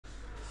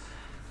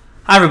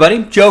Hi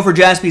everybody, Joe for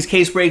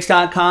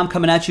JaspysCaseBreaks.com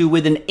coming at you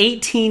with an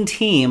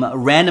 18-team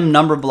random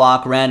number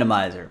block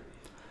randomizer.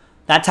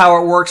 That's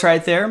how it works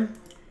right there.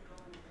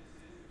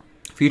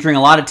 Featuring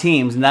a lot of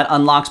teams, and that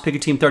unlocks Pick a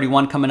Team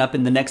 31 coming up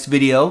in the next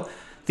video.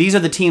 These are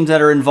the teams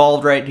that are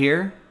involved right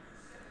here,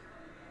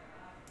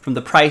 from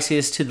the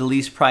priciest to the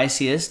least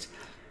priciest.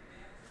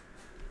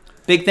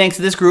 Big thanks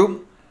to this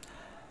group.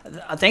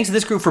 Thanks to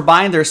this group for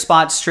buying their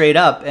spots straight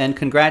up, and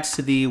congrats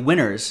to the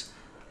winners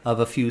of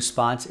a few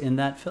spots in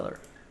that filler.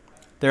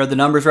 There are the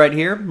numbers right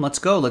here. Let's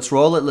go. Let's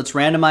roll it. Let's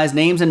randomize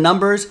names and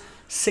numbers.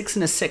 6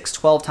 and a 6,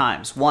 12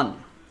 times.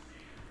 1,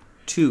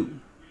 2,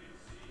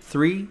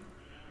 3,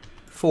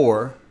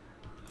 4,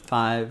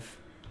 5,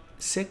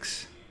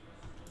 6,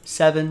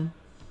 7,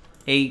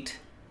 8,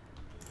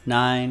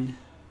 9,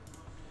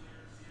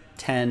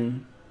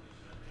 10,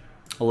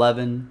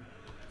 11,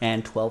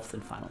 and 12th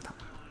and final time.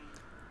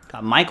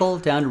 Got Michael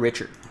down to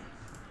Richard.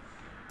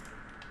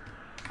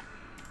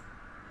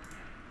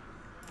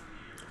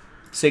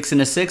 6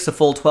 and a 6, a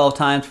full 12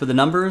 times for the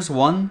numbers.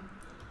 1,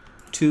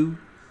 2,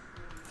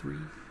 3,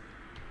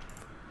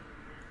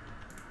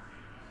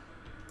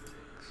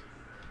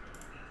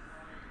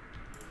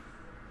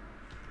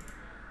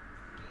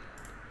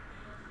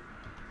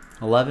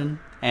 11,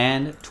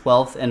 and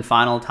 12th and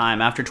final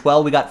time. After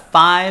 12, we got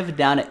 5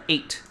 down to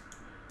 8.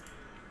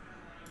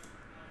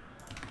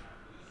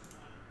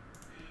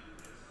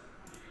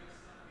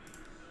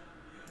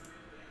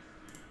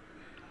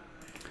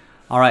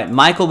 All right,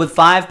 Michael with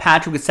 5,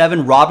 Patrick with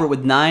 7, Robert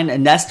with 9,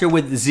 and Nestor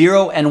with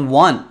 0 and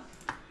 1.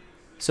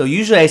 So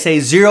usually I say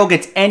 0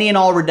 gets any and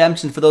all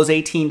redemptions for those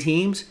 18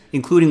 teams,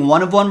 including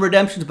 1 of 1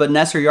 redemptions, but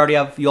Nestor,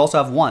 you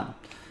also have 1.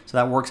 So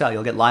that works out.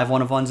 You'll get live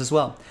 1 of 1s as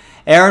well.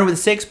 Aaron with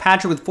 6,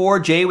 Patrick with 4,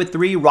 Jay with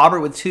 3,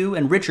 Robert with 2,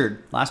 and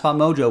Richard, Last Spot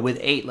Mojo, with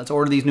 8. Let's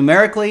order these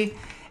numerically,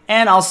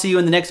 and I'll see you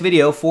in the next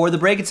video for the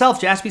break itself.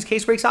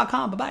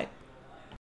 JaspysCaseBreaks.com. Bye-bye.